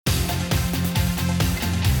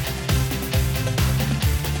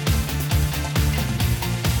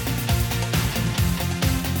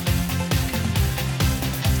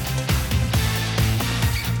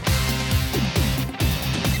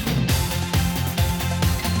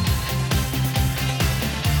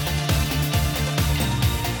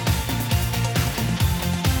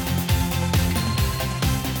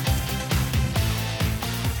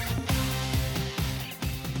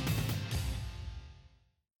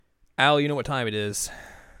Al, you know what time it is.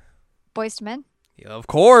 Boys to Men. Yeah, of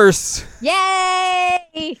course.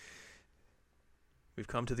 Yay! We've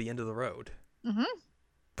come to the end of the road. Mm-hmm.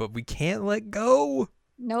 But we can't let go.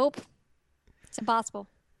 Nope. It's impossible.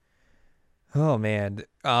 Oh, man.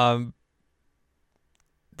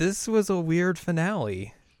 This was a weird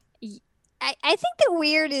finale. I think that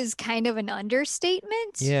weird is kind of an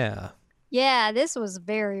understatement. Yeah. Yeah, this was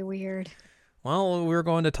very weird. Well, we're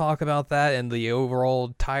going to talk about that and the overall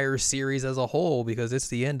entire series as a whole because it's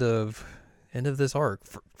the end of this arc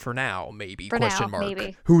for now, maybe. For Question now, mark.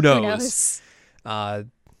 maybe. Who knows? Who knows?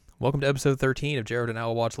 Welcome to episode 13 of Jared and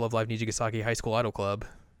Al Watch Love Live Nijigasaki High School Idol Club.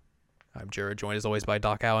 I'm Jared, joined as always by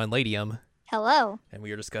Doc Al and Ladium. Hello. And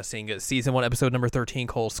we are discussing season 1, episode number 13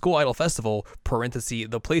 called School Idol Festival, parenthesis,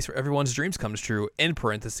 the place where everyone's dreams comes true, in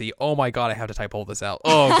parenthesis. Oh my god, I have to type all this out.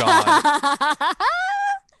 Oh god.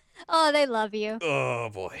 Oh, they love you. Oh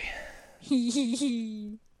boy. This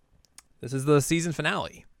is the season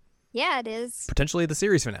finale. Yeah, it is. Potentially the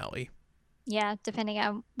series finale. Yeah, depending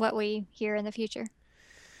on what we hear in the future.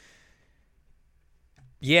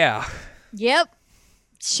 Yeah. Yep.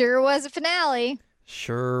 Sure was a finale.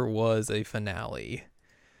 Sure was a finale.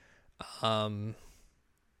 You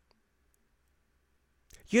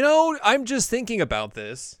know, I'm just thinking about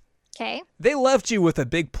this. Okay. They left you with a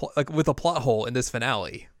big with a plot hole in this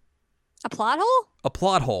finale. A plot hole? A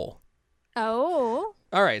plot hole. Oh.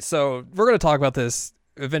 All right, so we're going to talk about this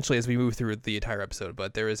eventually as we move through the entire episode,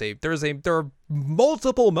 but there are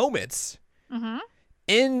multiple moments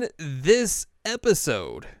in this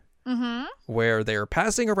episode where they're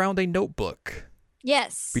passing around a notebook.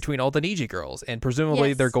 Yes. Between all the Niji girls, and presumably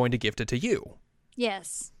Yes. they're going to gift it to you.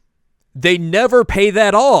 Yes. They never pay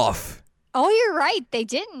that off. Oh, you're right. They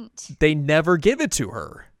didn't. They never give it to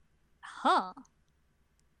her. Huh.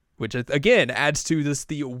 Which, again, adds to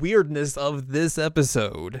the weirdness of this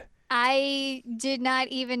episode. I did not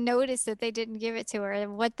even notice that they didn't give it to her.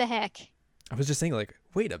 What the heck? I was just saying, like,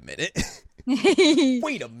 wait a minute. Yeah,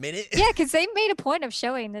 Wait a minute. because they made a point of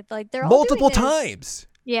showing that, like, they're all Multiple doing this. times.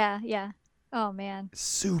 Yeah. Oh man.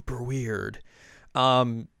 Super weird.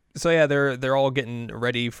 So yeah, they're all getting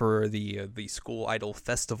ready for the school idol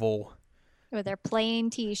festival With their plain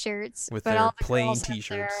T-shirts. with but their all the plain girls have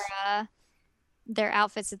T-shirts. their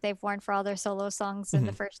outfits that they've worn for all their solo songs in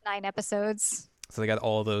the first 9 episodes. So they got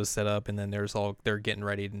all those set up, and then they're getting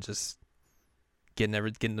ready and just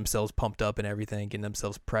getting themselves pumped up and everything, getting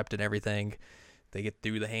themselves prepped and everything. They get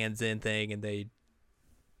through the hands in thing, and they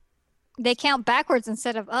Count backwards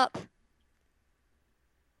instead of up.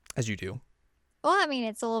 as you do. Well, I mean,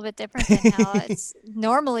 it's a little bit different than how it's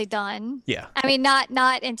normally done. Yeah. I mean, not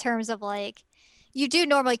in terms of like, you do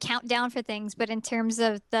normally count down for things, but in terms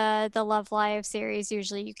of the Love Live series,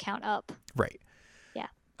 usually you count up. Right. Yeah.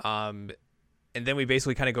 And then we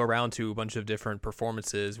basically kind of go around to a bunch of different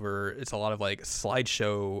performances where it's a lot of like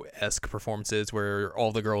slideshow-esque performances where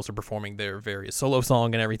all the girls are performing their various solo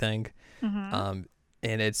song and everything. And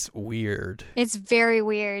it's weird. It's very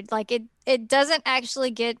weird. Like it doesn't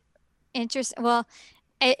actually get interesting. Well,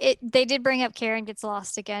 they did bring up Karen gets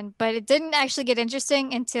lost again, but it didn't actually get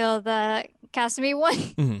interesting until the Kasumi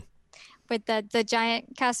one with the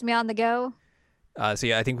giant Kasumi on the go. So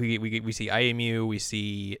yeah, I think we see IMU, we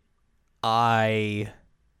see we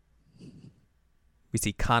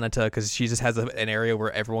see Kanata because she just has an area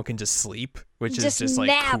where everyone can just sleep, which is just like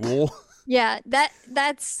nap. cool. Yeah,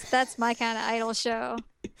 that's my kind of idol show.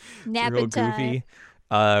 Nap Real and time. goofy.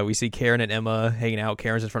 We see Karen and Emma hanging out.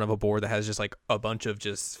 Karen's in front of a board that has just like a bunch of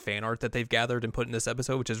just fan art that they've gathered and put in this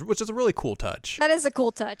episode, which is a really cool touch. That is a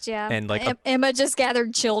cool touch, yeah. And like Emma just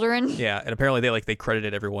gathered children. yeah, and apparently they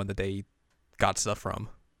credited everyone that they got stuff from.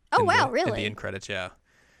 Oh wow, In really? the end credits, yeah.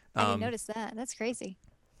 I didn't notice that. That's crazy.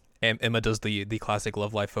 And Emma does the classic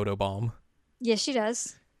Love Life photo bomb. Yes, she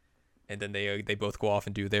does. And then they both go off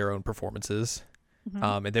and do their own performances.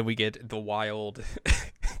 And then we get the wild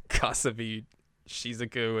Kasumi,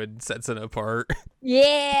 Shizuku, and Setsuna part.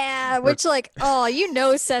 Yeah, which like, oh,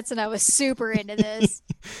 Setsuna was super into this.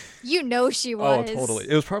 She was. Oh, totally.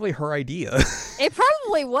 It was probably her idea. It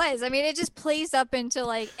probably was. I mean, it just plays up into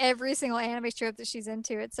like every single anime trope that she's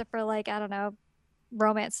into, except for like, I don't know,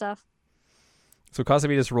 romance stuff. So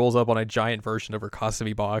Kasumi just rolls up on a giant version of her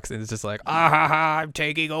Kasumi box and it's just like, ah ha ha, I'm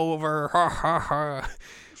taking over, ha ha ha.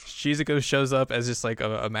 Shizuko shows up as just like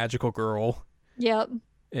a magical girl. Yep.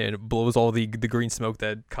 And blows all the green smoke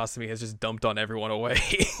that Kasumi has just dumped on everyone away.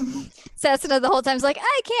 Setsuna the whole time's like,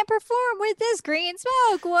 I can't perform with this green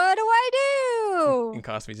smoke. What do I do? And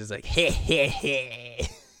Kasumi's just like, heh heh heh.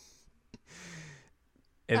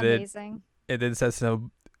 Amazing. And then Setsuna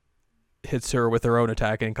hits her with her own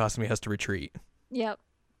attack and Kasumi has to retreat. Yep.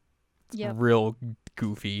 Yep. Real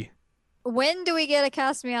goofy. When do we get a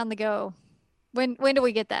Kasumi on the go? When do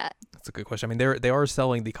we get that? That's a good question. I mean, they are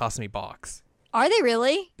selling the Kasumi box. Are they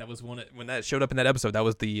really? That was when that showed up in that episode. That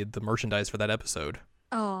was the merchandise for that episode.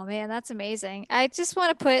 Oh man, that's amazing. I just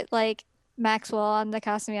want to put like Maxwell on the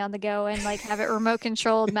Kasumi on the go and like have it remote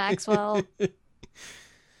controlled Maxwell.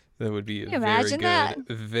 That would be very imagine good. that?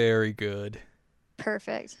 Very good.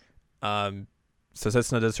 Perfect. So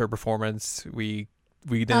Setsuna does her performance. We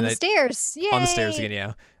then On the stairs. Yay! on the stairs again.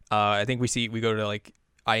 Yeah. I think we go to like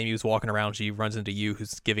IMU's walking around. She runs into Yu,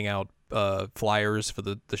 who's giving out flyers for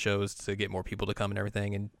the shows to get more people to come and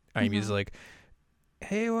everything. And IMU's like,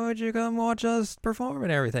 "Hey, why would you come watch us perform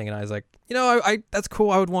and everything?" And I was like, I that's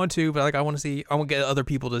cool. I would want to, but like I want to get other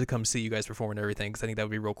people to come see you guys perform and everything, because I think that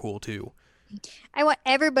would be real cool too. I want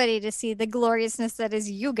everybody to see the gloriousness that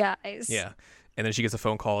is you guys. Yeah. And then she gets a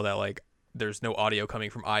phone call that like there's no audio coming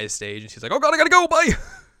from Ai's stage, and she's like, "Oh God, I gotta go, bye."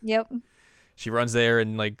 Yep. She runs there,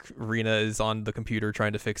 and like Rina is on the computer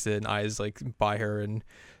trying to fix it, and Ai's like by her, and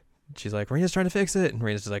she's like, "Rina's trying to fix it," and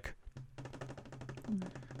Rina's just like,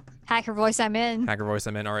 Hacker voice, I'm in. "Hacker voice,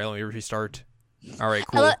 I'm in. All right, let me restart." All right,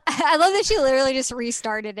 cool. I love that she literally just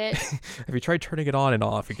restarted it. Have you tried turning it on and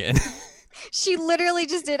off again? She literally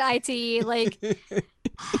just did IT. Like,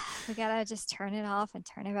 we gotta just turn it off and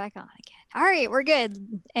turn it back on again. All right, we're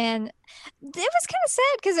good. And it was kind of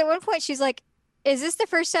sad because at one point she's like, "Is this the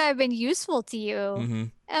first time I've been useful to you?" Mm-hmm.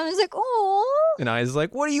 And I was like, "Oh." And Ai's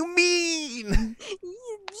like, "What do you mean?"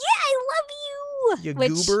 Yeah, I love you. You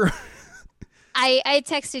goober. I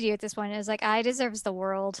texted you at this point. I was like, "I deserves the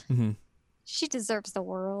world. Mm-hmm. She deserves the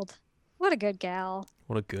world. What a good gal."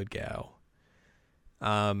 What a good gal.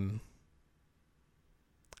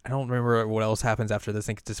 I don't remember what else happens after this. I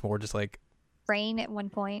think it's just more just like Rain at one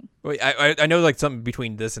point. Wait, I know like something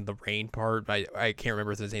between this and the rain part. But I can't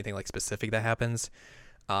remember if there's anything like specific that happens.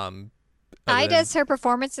 I does her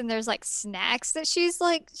performance, and there's like snacks that she's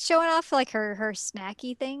like showing off, like her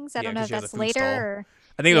snacky things. I don't know if that's later or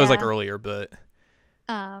I think that was like earlier, but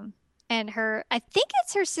and her, I think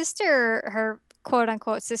it's her sister, her quote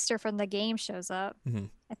unquote sister from the game shows up. Mm-hmm.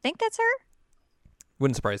 I think that's her.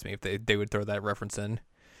 Wouldn't surprise me if they would throw that reference in.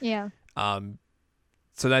 Yeah.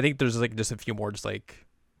 So I think there's like just a few more just like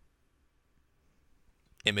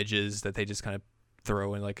images that they just kind of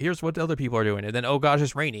throw in, like, here's what the other people are doing, and then oh gosh,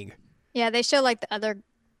 it's raining. Yeah, they show like the other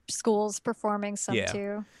schools performing some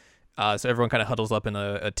too. So everyone kind of huddles up in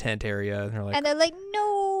a tent area, and they're like,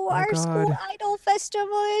 "No, our school idol festival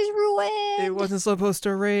is ruined. It wasn't supposed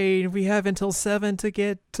to rain. We have until 7 to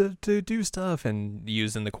get to do stuff." And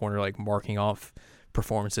Yu's in the corner like marking off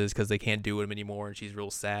performances because they can't do them anymore, and she's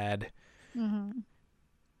real sad. Mm-hmm.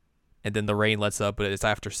 And then the rain lets up, but it's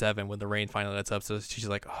after 7 when the rain finally lets up. So she's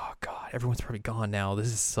like, "Oh God, everyone's probably gone now.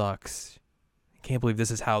 This sucks. I can't believe this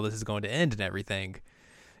is how this is going to end and everything."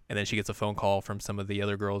 And then she gets a phone call from some of the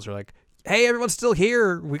other girls. They're like, "Hey, everyone's still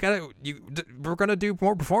here. We're gonna do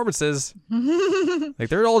more performances." Like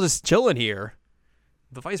they're all just chilling here.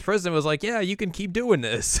 The vice president was like, "Yeah, you can keep doing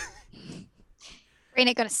this." Rain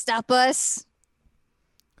ain't gonna stop us.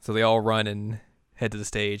 So they all run and head to the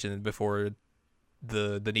stage, and before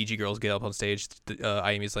the Niji girls get up on stage,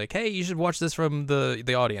 Ayumi's like, "Hey, you should watch this from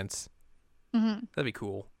the audience." Mm-hmm. That'd be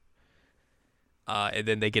cool. And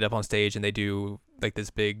then they get up on stage and they do like this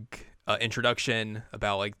big introduction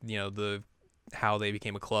about like, how they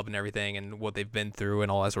became a club and everything and what they've been through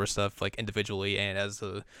and all that sort of stuff, like individually and as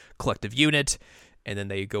a collective unit. And then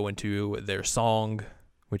they go into their song,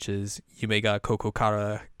 which is Yume ga Koko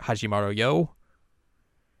Kara Hajimaru Yo.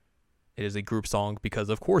 It is a group song because,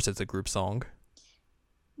 of course, it's a group song.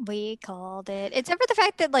 We called it. Except for the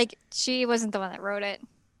fact that, like, she wasn't the one that wrote it.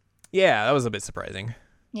 Yeah, that was a bit surprising.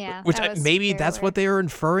 Yeah. Which maybe that's what they were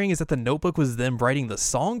inferring, is that the notebook was them writing the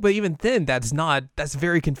song. But even then, that's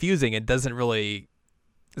very confusing. It doesn't really,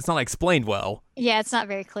 it's not explained well. Yeah, it's not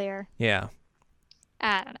very clear. Yeah.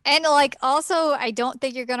 I don't know. And like, also, I don't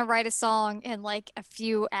think you're going to write a song in like a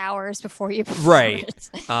few hours before you perform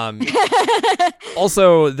it.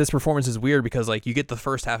 Also, this performance is weird because like you get the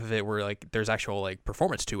first half of it where like there's actual like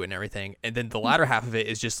performance to it and everything. And then the latter half of it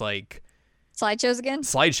is just like slideshows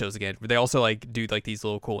again. They also like do like these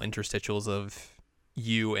little cool interstitials of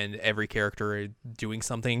you and every character doing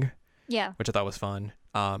something. Yeah. Which I thought was fun.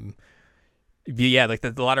 Yeah, like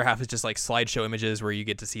the latter half is just like slideshow images where you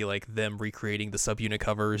get to see like them recreating the subunit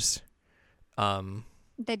covers.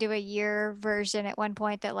 They do a year version at one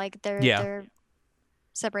point that like they're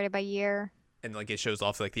separated by year. And like it shows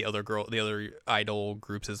off like the other idol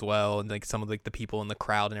groups as well, and like some of like the people in the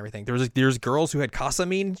crowd and everything. There's girls who had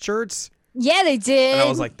Kasamin shirts. Yeah, they did. And I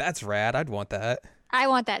was like, that's rad. I'd want that. I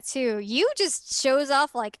want that too. You just shows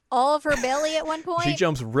off like all of her belly at one She point.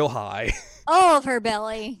 jumps real high. All of her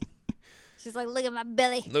belly. She's like, look at my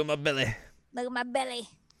belly. Look at my belly. Look at my belly.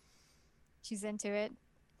 She's into it.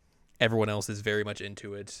 Everyone else is very much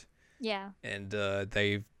into it. Yeah. And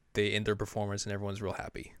they end their performance and everyone's real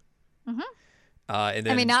happy. Mm-hmm. And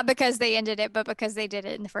then, I mean, not because they ended it, but because they did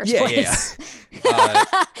it in the first place. Yeah.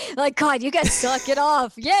 Like, God, you guys suck it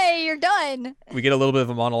off. Yay, you're done. We get a little bit of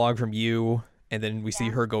a monologue from you, and then we see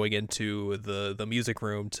her going into the music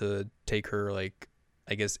room to take her, like,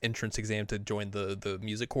 I guess, entrance exam to join the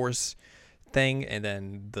music course thing. And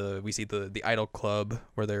then we see the Idol Club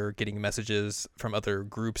where they're getting messages from other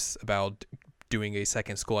groups about doing a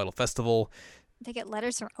second School Idol festival. They get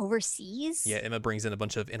letters from overseas. Yeah, Emma brings in a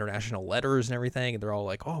bunch of international letters and everything, and they're all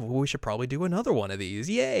like, "Oh, well, we should probably do another one of these!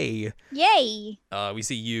 Yay!" Yay! We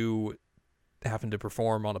see you having to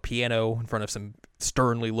perform on a piano in front of some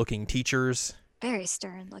sternly looking teachers. Very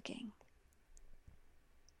stern looking.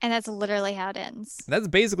 And that's literally how it ends. That's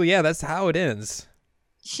basically, that's how it ends.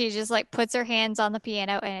 She just like puts her hands on the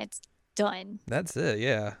piano and it's done. That's it,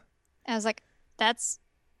 yeah. I was like, that's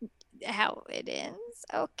how it ends.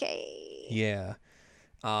 Okay. Yeah.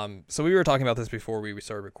 So we were talking about this before we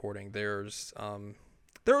started recording. There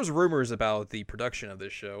was rumors about the production of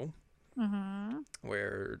this show,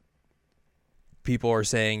 where people are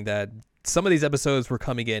saying that some of these episodes were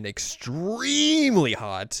coming in extremely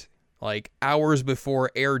hot, like hours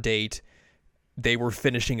before air date. They were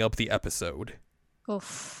finishing up the episode.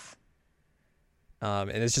 Oof. And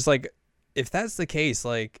it's just like, if that's the case,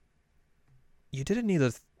 like, you didn't need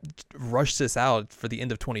to rush this out for the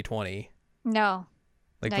end of 2020. No.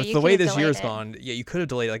 Like, No, with you the way could've this year's delayed it. gone, you could have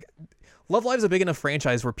delayed. Like, Love Live's a big enough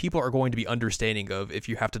franchise where people are going to be understanding of if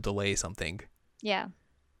you have to delay something, Yeah.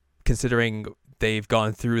 considering they've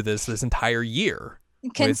gone through this entire year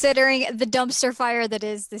Considering the dumpster fire that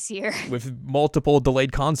is this year. with multiple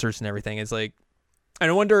delayed concerts and everything. It's like, and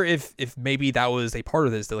I wonder if maybe that was a part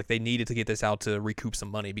of this, that like they needed to get this out to recoup some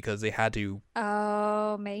money because they had to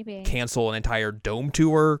Oh, maybe. cancel an entire dome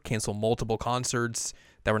tour, cancel multiple concerts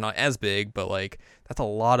that were not as big, but like that's a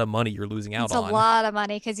lot of money you're losing out It's on. a lot of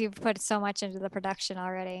money because you've put so much into the production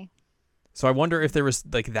already. So I wonder if there was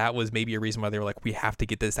like, that was maybe a reason why they were like, we have to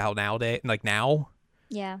get this out nowadays, like now.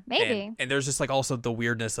 Yeah, maybe. And there's just like also the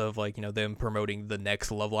weirdness of like, them promoting the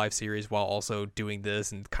next Love Live series while also doing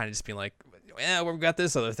this and kind of just being like, yeah, we've got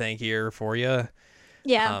this other thing here for you.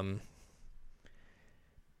 Yeah.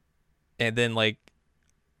 And then like,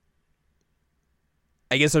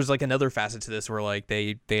 I guess there's like another facet to this where like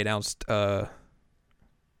they announced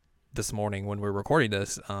this morning when we're recording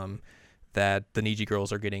this that the Niji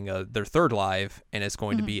Girls are getting their third live, and it's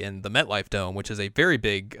going to be in the MetLife Dome, which is a very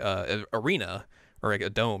big arena, or like a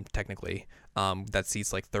dome technically, that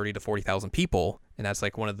seats like 30 to 40,000 people, and that's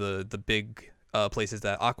like one of the big places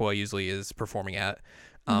that Aqua usually is performing at.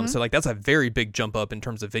 So like that's a very big jump up in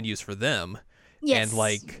terms of venues for them. Yes. And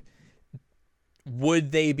like,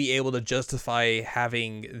 would they be able to justify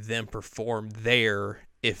having them perform there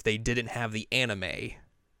if they didn't have the anime?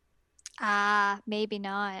 Maybe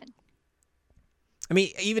not. I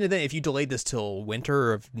mean, even then, if you delayed this till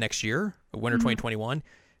winter of next year, winter 2021,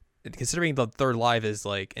 considering the third live is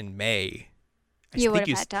like in May, You would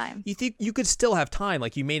have had time. You think you could still have time?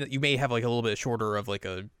 Like you may have like a little bit shorter of like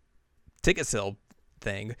a ticket sale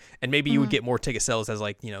thing, and maybe you would get more ticket sales as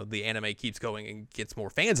like the anime keeps going and gets more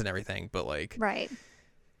fans and everything. But like, Right.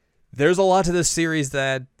 there's a lot to this series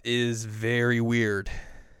that is very weird.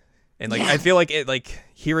 And like, I feel like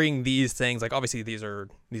hearing these things, like obviously these are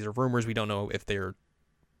rumors. We don't know if they're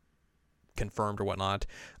confirmed or whatnot.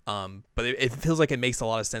 But it feels like it makes a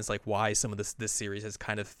lot of sense, like why some of this series has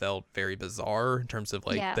kind of felt very bizarre in terms of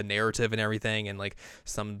like the narrative and everything. And like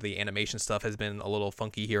some of the animation stuff has been a little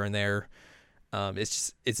funky here and there.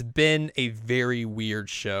 It's been a very weird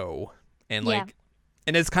show. And like,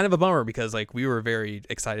 and it's kind of a bummer because like we were very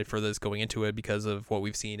excited for this going into it because of what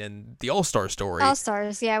we've seen in the All-Star story.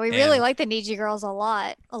 All-Stars, yeah. We really like the Niji Girls a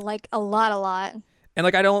lot. Like a lot. And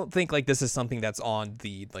like, I don't think like this is something that's on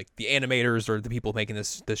the animators or the people making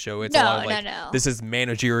this show. It's a lot of like, this is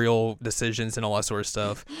managerial decisions and all that sort of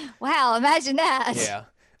stuff. Wow, imagine that.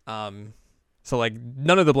 Yeah. So like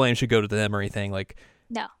none of the blame should go to them or anything, like,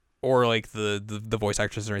 no. Or like the voice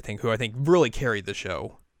actors or anything, who I think really carried the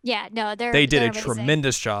show. Yeah, no, they did they're a amazing.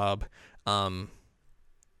 tremendous job. I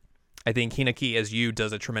think Hinaki as you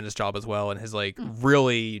does a tremendous job as well, and has like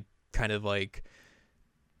really kind of like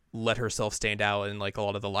let herself stand out in like a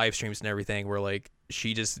lot of the live streams and everything, where like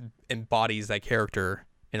she just embodies that character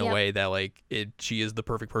in a way that like she is the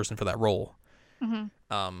perfect person for that role.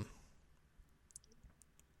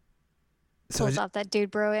 Pulls off that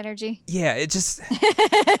dude bro energy. Yeah, it just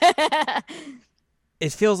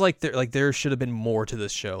it feels like there should have been more to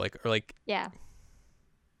this show, yeah.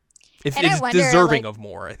 If it's deserving of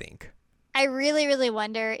more, I think. I really, really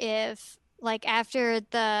wonder if after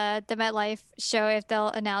the MetLife show, if they'll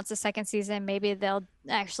announce a second season, maybe they'll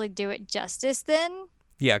actually do it justice then.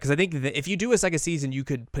 Yeah, because I think if you do a second season, you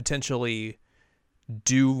could potentially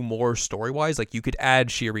do more story-wise. Like, you could add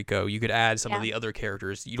Shiriko, you could add some of the other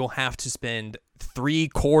characters. You don't have to spend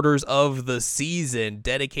 3/4 of the season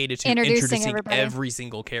dedicated to introducing every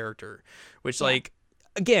single character. Which,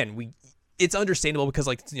 again, it's understandable because,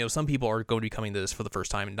 some people are going to be coming to this for the first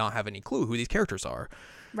time and not have any clue who these characters are.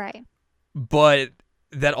 Right. But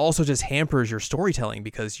that also just hampers your storytelling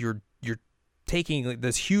because you're taking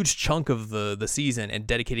this huge chunk of the season and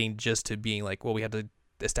dedicating just to being we have to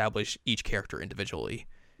establish each character individually.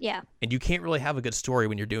 Yeah. And you can't really have a good story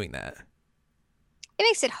when you're doing that. It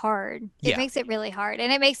makes it hard. It makes it really hard.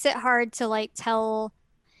 And it makes it hard to tell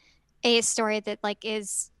a story that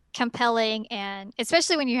is compelling, and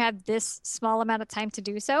especially when you have this small amount of time to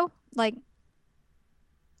do so.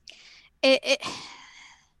 It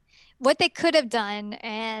what they could have done,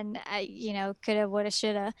 and coulda, woulda,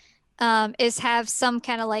 shoulda, is have some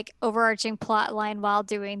kind of overarching plot line while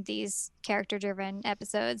doing these character driven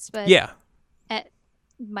episodes, but it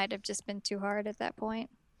might have just been too hard at that point.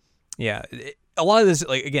 Yeah, a lot of this,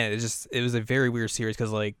 again, it was a very weird series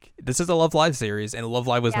because this is a Love Live series, and Love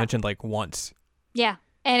Live was mentioned once. Yeah,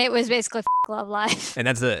 and it was basically Love Live, and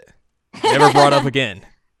that's it. Never brought up again.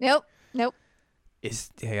 Nope.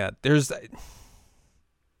 There's.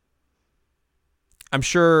 I'm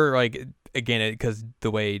sure, again, because the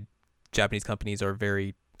way Japanese companies are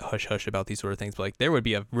very hush-hush about these sort of things, but there would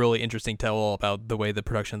be a really interesting tell-all about the way the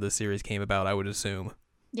production of the series came about, I would assume.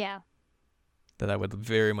 Yeah. That I would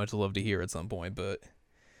very much love to hear at some point, but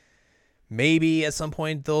maybe at some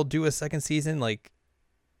point they'll do a second season.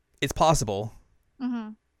 It's possible.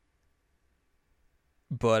 Mm-hmm.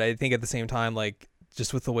 But I think at the same time,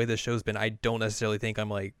 just with the way this show's been, I don't necessarily think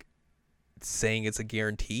I'm, saying it's a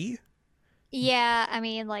guarantee. Yeah, I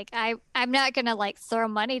mean, I'm not gonna throw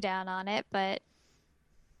money down on it, but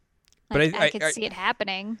I could see it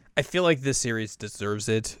happening. I feel like this series deserves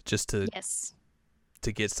it, just to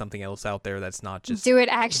to get something else out there that's not just do it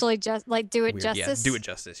actually just do it weird. Justice. Yeah, do it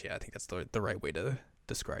justice. Yeah, I think that's the right way to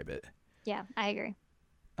describe it. Yeah, I agree.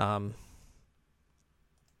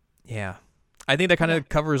 Yeah, I think that kind of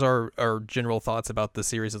covers our general thoughts about the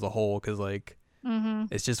series as a whole, because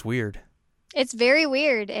it's just weird. It's very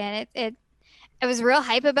weird, and I was real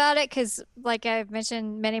hype about it because, I've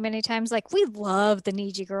mentioned many, many times, we love the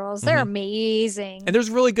Niji girls. They're amazing. And there's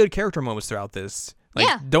really good character moments throughout this.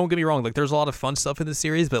 Don't get me wrong. There's a lot of fun stuff in the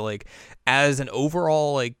series, but, as an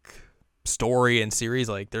overall, story and series,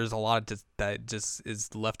 there's a lot that just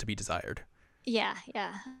is left to be desired. Yeah.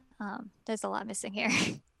 There's a lot missing here.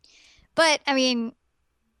 But, I mean,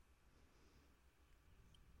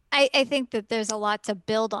 I think that there's a lot to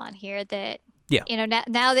build on here that,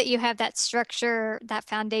 now that you have that structure, that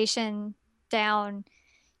foundation down,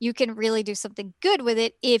 you can really do something good with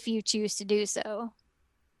it if you choose to do so.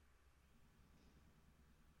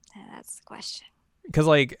 That's the question. Because,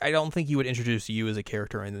 I don't think you would introduce you as a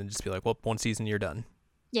character and then just be well, one season, you're done.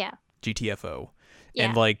 Yeah. GTFO.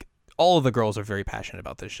 Yeah. And, all of the girls are very passionate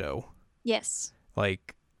about this show. Yes. I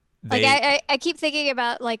keep thinking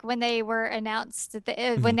about when they were announced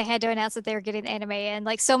that when they had to announce that they were getting the anime, and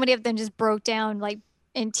so many of them just broke down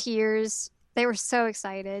in tears. They were so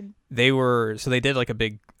excited. They did a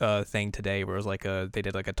big thing today where it was they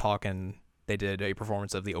did a talk, and they did a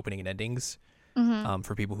performance of the opening and endings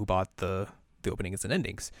for people who bought the openings and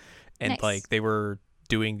endings, and nice. They were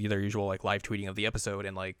doing their usual live tweeting of the episode,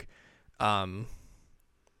 and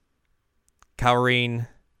Kaorin,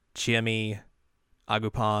 Chiemi,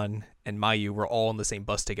 Agupan, and Mayu were all on the same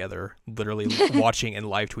bus together, literally watching and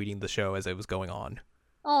live tweeting the show as it was going on.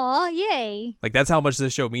 Aw, yay. That's how much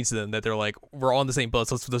this show means to them, that they're we're all on the same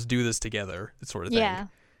bus, let's do this together, sort of thing. Yeah.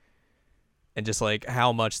 And just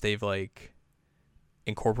how much they've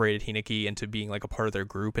incorporated Hineki into being a part of their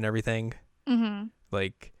group and everything. Mm-hmm.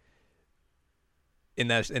 In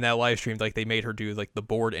that live stream, they made her do the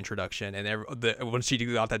board introduction, and when she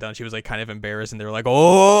got that done, she was kind of embarrassed, and they were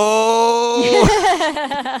oh.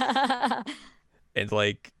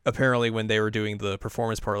 And apparently when they were doing the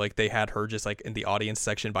performance part, they had her just in the audience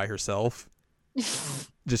section by herself,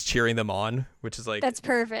 just cheering them on, which is that's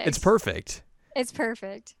perfect. It's perfect. It's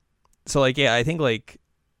perfect. So yeah, I think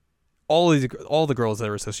all the girls that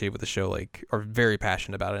are associated with the show are very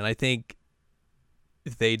passionate about it, and I think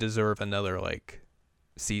they deserve another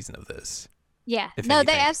season of this. Yeah. if No,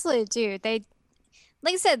 they anything. absolutely do. They,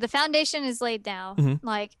 like I said, the foundation is laid now. Mhm.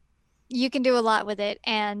 Like you can do a lot with it,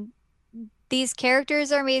 and these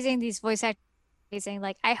characters are amazing. These voice actors are amazing.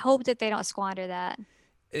 Like I hope that they don't squander that.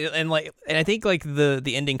 And I think like the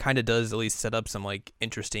ending kind of does at least set up some like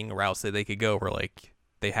interesting routes that they could go, where like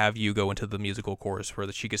they have you go into the musical chorus where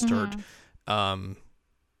she could start um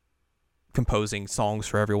composing songs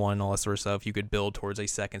for everyone and all that sort of stuff. You could build towards a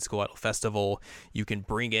second School Idol festival. You can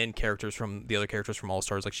bring in characters from the other characters from All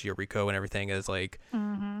Stars like Shioriko and everything as like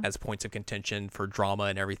as points of contention for drama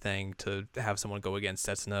and everything, to have someone go against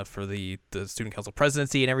Setsuna for the student council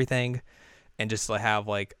presidency and everything, and just to have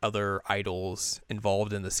like other idols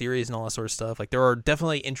involved in the series and all that sort of stuff. Like there are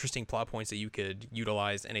definitely interesting plot points that you could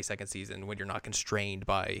utilize in a second season when you're not constrained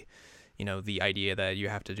by, the idea that you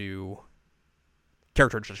have to do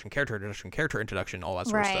character introduction, all that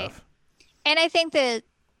sort of stuff. And I think that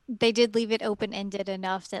they did leave it open-ended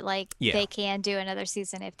enough that like Yeah. they can do another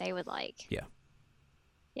season if they would like. Yeah.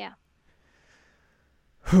 Yeah.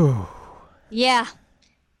 Whew. Yeah.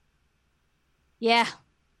 Yeah.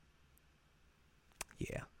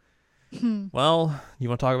 Yeah. Well, you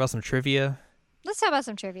want to talk about some trivia? Let's talk about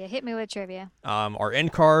some trivia. Hit me with trivia. Our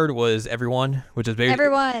end card was everyone, which is basically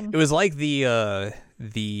Everyone. It was like the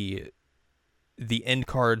end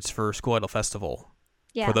cards for School Idol Festival.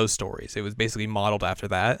 Yeah. For those stories, it was basically modeled after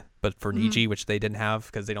that, but for Niji, which they didn't have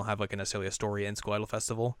because they don't have like necessarily a story in School Idol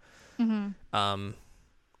Festival. There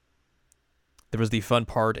was the fun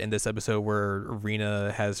part in this episode where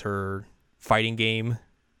Rena has her fighting game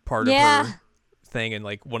part of her thing, and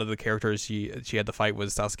like one of the characters she had to fight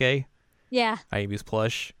was Sasuke. Yeah. Ayumi's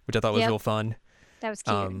plush, which I thought was real fun. That was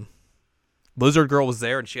cute. Lizard Girl was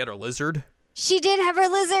there, and she had her lizard. She did have her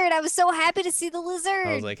lizard. I was so happy to see the lizard.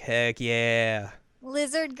 I was like, heck yeah.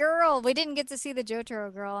 Lizard Girl. We didn't get to see the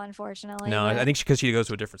Jotaro girl, unfortunately. No, I think because she goes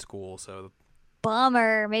to a different school, so.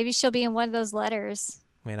 Bummer. Maybe she'll be in one of those letters.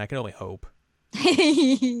 Man, I can only hope.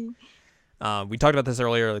 We talked about this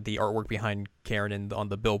earlier. The artwork behind Karen on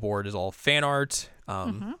the billboard is all fan art.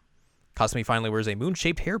 Kasumi finally wears a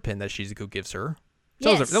moon-shaped hairpin that Shizuku gives her.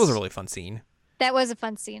 So that was a really fun scene. That was a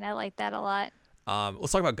fun scene. I liked that a lot.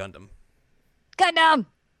 Let's talk about Gundam. Gundam!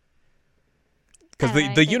 Because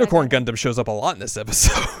the Unicorn Gundam shows up a lot in this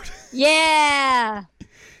episode. Yeah!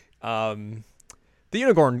 The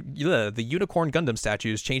Unicorn Gundam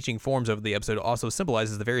statues changing forms over the episode also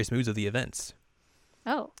symbolizes the various moods of the events.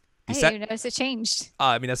 Oh, I didn't even notice it changed.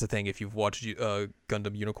 I mean, that's the thing. If you've watched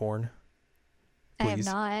Gundam Unicorn, please. I have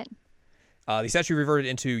not. The statue reverted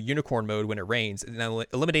into unicorn mode when it rains,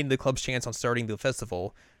 eliminating the club's chance on starting the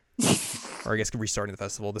festival, or I guess restarting the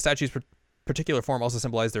festival. The statue's particular form also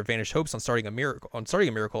symbolized their vanished hopes on starting a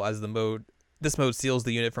miracle, as this mode seals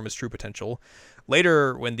the unit from its true potential.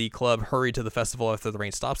 Later, when the club hurried to the festival after the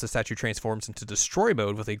rain stops, the statue transforms into destroy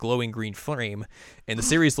mode with a glowing green flame. In the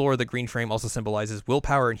series lore, the green flame also symbolizes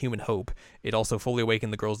willpower and human hope. It also fully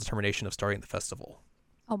awakened the girl's determination of starting the festival.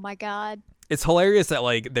 Oh my god. It's hilarious that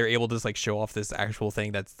like they're able to just like show off this actual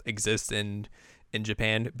thing that exists in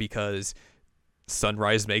Japan, because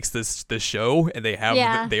Sunrise makes this show, and they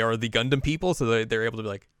are the Gundam people, so they're able to be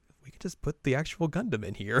like, we could just put the actual Gundam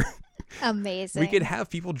in here. Amazing. We could have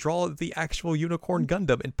people draw the actual Unicorn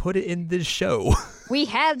Gundam and put it in this show. We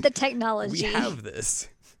have the technology. We have this.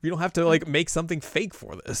 We don't have to like make something fake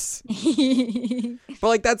for this. But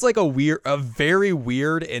like that's like a very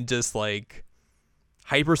weird and just like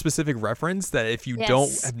hyper specific reference that if you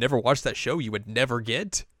have never watched that show, you would never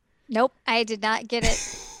get. Nope, I did not get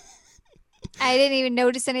it. I didn't even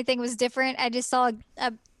notice anything was different. I just saw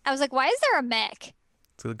I was like, why is there a mech?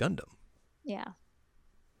 It's a Gundam. Yeah.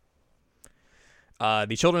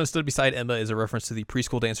 The children stood beside Emma is a reference to the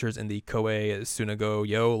preschool dancers in the Koei Tsunago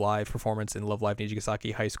Yo live performance in Love Live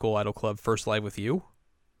Nijigasaki High School Idol Club First Live with You.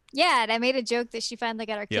 Yeah, and I made a joke that she finally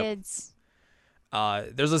got our kids.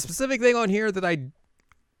 There's a specific thing on here that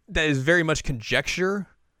is very much conjecture.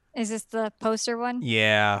 Is this the poster one?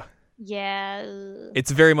 Yeah. Yeah.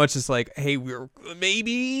 It's very much just like, hey, we're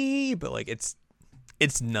maybe, but like it's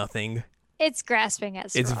nothing. It's grasping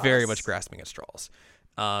at straws. It's very much grasping at straws.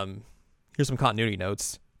 Here's some continuity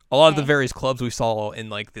notes. A lot of the various clubs we saw in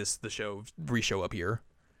like the show re-show up here.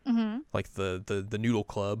 Mm-hmm. Like the Noodle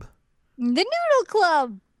Club. The Noodle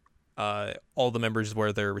Club. All the members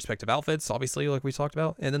wear their respective outfits, obviously, like we talked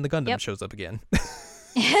about, and then the Gundam shows up again.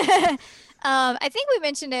 I think we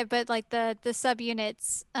mentioned it, but like the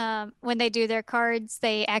subunits, when they do their cards,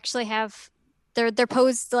 they actually have they're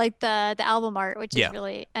posed like the album art, which is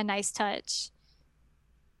really a nice touch.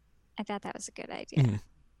 I thought that was a good idea. Mm-hmm.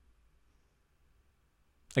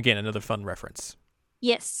 Again, another fun reference.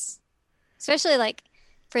 Yes, especially like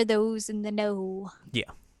For those in the know. Yeah.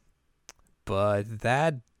 But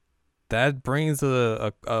that brings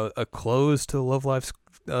a close to Love Live's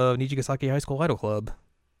Nijigasaki High School Idol Club.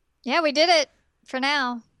 Yeah, we did it for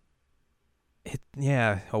now.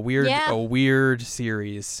 A weird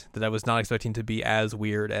series that I was not expecting to be as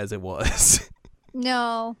weird as it was.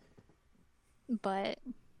 No. But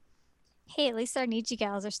hey, at least our Niji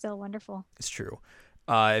gals are still wonderful. It's true.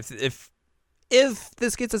 If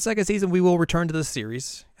this gets a second season, we will return to this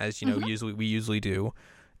series, as you know, we usually do.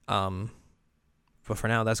 But for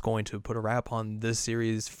now, that's going to put a wrap on this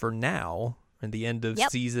series for now, and the end of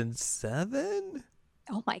season 7.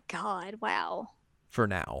 Oh my god! Wow. For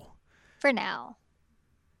now. But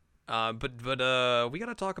we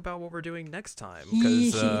gotta talk about what we're doing next time,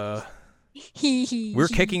 because we're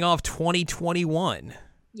kicking off 2021.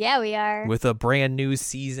 Yeah, we are. With a brand new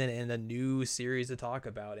season and a new series to talk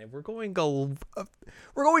about, and we're going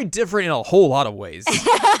different in a whole lot of ways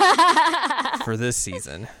for this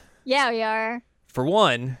season. Yeah, we are. For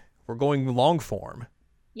one, we're going long form.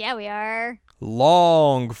 Yeah, we are.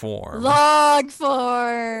 Long form. I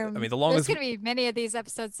mean, the longest. There's gonna be many of these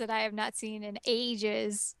episodes that I have not seen in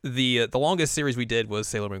ages. The longest series we did was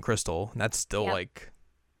Sailor Moon Crystal, and that's still like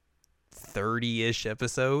 30-ish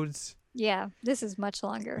episodes. Yeah, this is much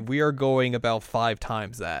longer. We are going about 5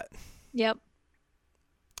 times that. Yep.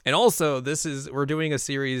 And also, we're doing a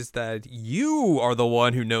series that you are the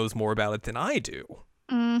one who knows more about it than I do.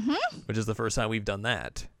 Mm-hmm. Which is the first time we've done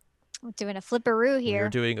that. We're doing a flipperoo here. We're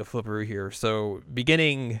doing a flipperoo here. So,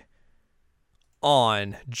 beginning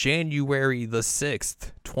on January the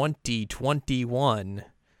 6th, 2021.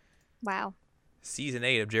 Wow. Season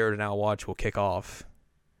 8 of Jared and I'll Watch will kick off.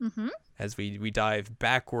 Mm-hmm. As we dive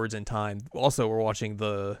backwards in time. Also, we're watching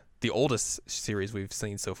the oldest series we've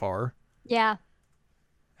seen so far. Yeah.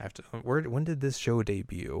 When did this show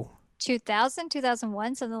debut? 2000,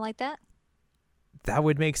 2001, something like that. That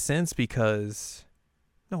would make sense because...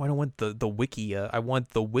 No, I don't want the wiki. I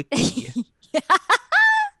want the wiki.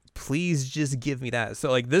 Please just give me that.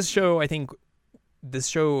 So, like, this show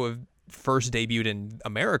first debuted in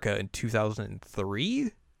America in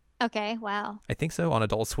 2003. Okay, wow. I think so, on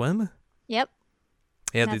Adult Swim. Yep.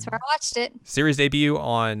 Yeah, that's where I watched it. Series debut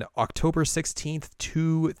on October 16th,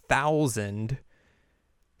 2000.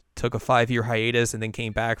 Took a 5-year hiatus and then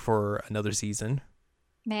came back for another season.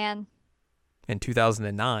 Man. In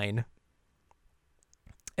 2009.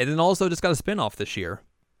 And then also just got a spinoff this year.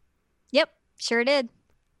 Yep, sure did.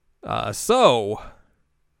 So,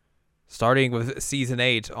 starting with season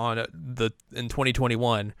 8 in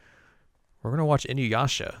 2021, we're gonna watch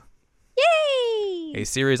Inuyasha. Yay! A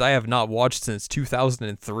series I have not watched since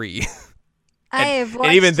 2003. I have watched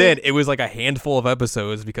and even then, it was like a handful of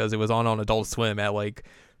episodes because it was on Adult Swim at like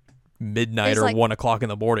midnight or 1 o'clock in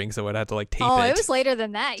the morning, so I'd have to like tape it. Oh, it was later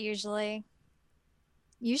than that usually.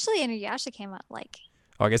 Usually Inuyasha came out like...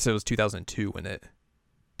 Oh, I guess it was 2002 when it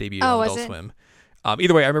debuted on Adult Swim.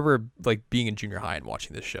 Either way, I remember like being in junior high and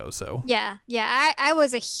watching this show. So yeah, I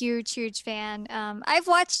was a huge fan. I've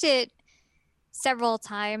watched it several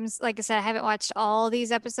times. Like I said, I haven't watched all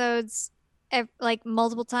these episodes like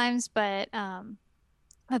multiple times, but I'm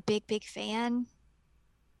a big fan.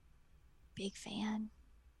 Big fan.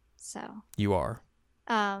 So you are.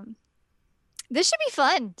 This should be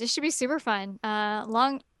fun. This should be super fun.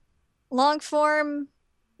 Long form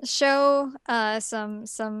show.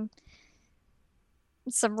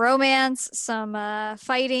 Some romance, some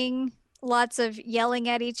fighting, lots of yelling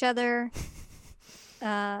at each other.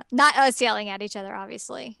 Not us yelling at each other,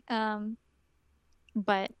 obviously.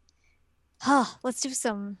 But let's do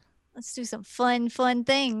some fun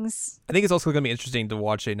things. I think it's also going to be interesting to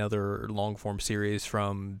watch another long form series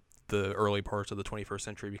from the early parts of the 21st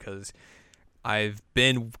century because I've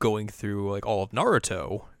been going through like all of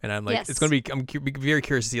Naruto, and I'm like, I'm very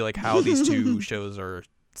curious to see like how these two shows are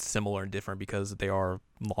similar and different because they are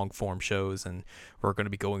long form shows, and we're going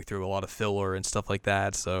to be going through a lot of filler and stuff like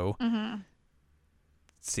that. So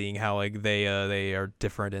seeing how like they are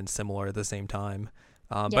different and similar at the same time.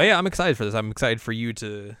 But yeah, I'm excited for this. I'm excited for you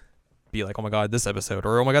to be like, oh my god, this episode,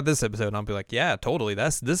 or oh my god, this episode, and I'll be like, yeah, totally,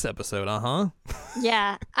 that's this episode.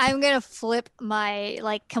 Yeah, I'm gonna flip my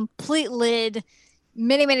like complete lid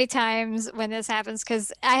many times when this happens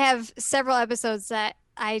because I have several episodes that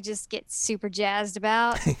I just get super jazzed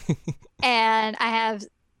about. And I have,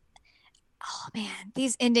 oh man,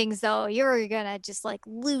 these endings though, you're gonna just like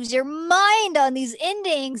lose your mind on these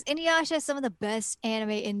endings. Inuyasha has some of the best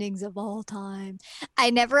anime endings of all time. I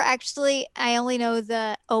only know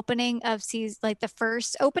the opening of season, like the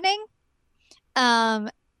first opening.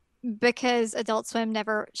 because Adult Swim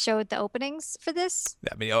never showed the openings for this.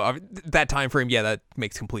 I mean, that time frame, yeah, that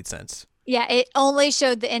makes complete sense. Yeah, it only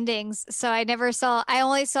showed the endings, so I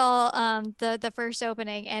only saw the first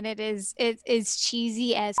opening, and it is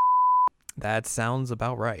cheesy as. That sounds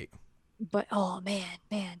about right. But oh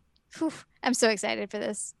man. Whew, I'm so excited for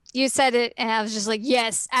this. You said it, and I was just like,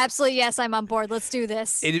 yes, absolutely, yes, I'm on board. Let's do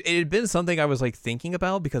this. It had been something I was like thinking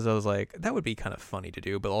about because I was like, that would be kind of funny to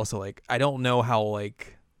do, but also like I don't know how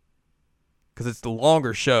like because it's the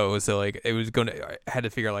longer show, so like I had to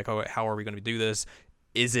figure like, oh, how are we going to do this?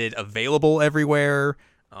 Is it available everywhere?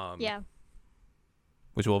 Yeah.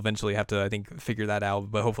 Which we'll eventually have to, I think, figure that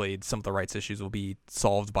out. But hopefully, some of the rights issues will be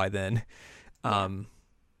solved by then. Yeah.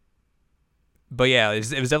 But yeah, it was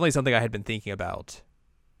definitely something I had been thinking about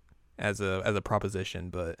as a proposition.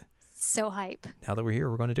 But So hype. now that we're here,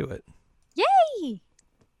 we're going to do it. Yay!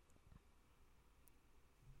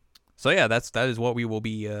 So yeah, that is what we will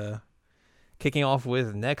be kicking off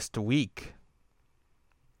with next week.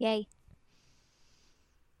 Yay!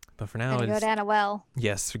 But for now, Gonna go down a well.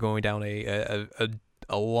 Yes, we're going down a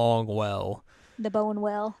long well. The Bowen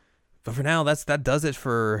Well. But for now, that does it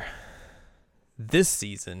for this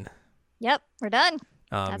season. Yep, we're done.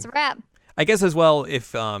 That's a wrap. I guess as well,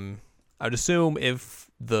 if I'd assume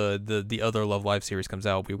if the other Love Live series comes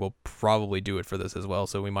out, we will probably do it for this as well.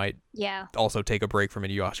 So we might also take a break from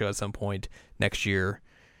Inuyasha at some point next year.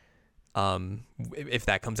 If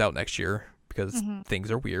that comes out next year, because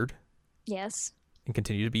things are weird. Yes. And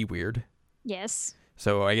continue to be weird. Yes.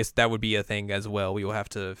 So I guess that would be a thing as well. We will have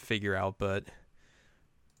to figure out, but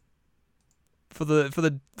for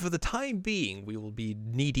the time being, we will be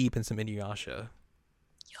knee deep in some Inuyasha.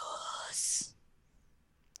 Yes.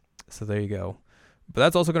 So there you go. But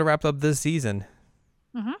that's also going to wrap up this season.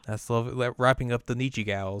 Mm-hmm. That's wrapping up the Nichi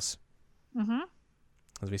Gals. Mm-hmm.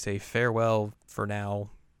 As we say farewell for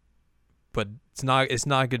now, but it's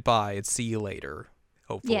not goodbye. It's see you later.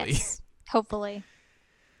 Hopefully. Yes. Hopefully.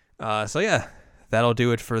 So yeah, that'll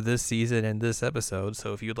do it for this season and this episode.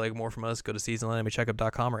 So if you'd like more from us, go to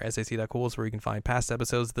seasonalanemecheckup.com or sac.cool is where you can find past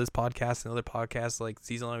episodes of this podcast and other podcasts like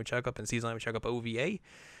Seasonal Anime Checkup and Seasonal Anime Checkup OVA. You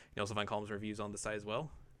can also find columns and reviews on the site as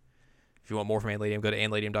well. If you want more from Ann Ladium, go to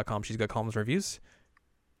AnnLadium.com. She's got columns and reviews.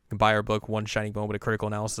 You can buy her book, One Shining Moment, a critical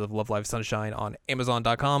analysis of Love Live Sunshine on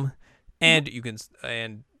Amazon.com. And you can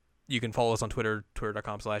follow us on Twitter,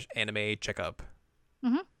 twitter.com/animecheckup.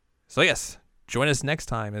 Mm-hmm. So yes, join us next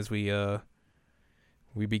time as we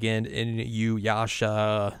begin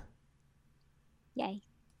Inuyasha. Yay.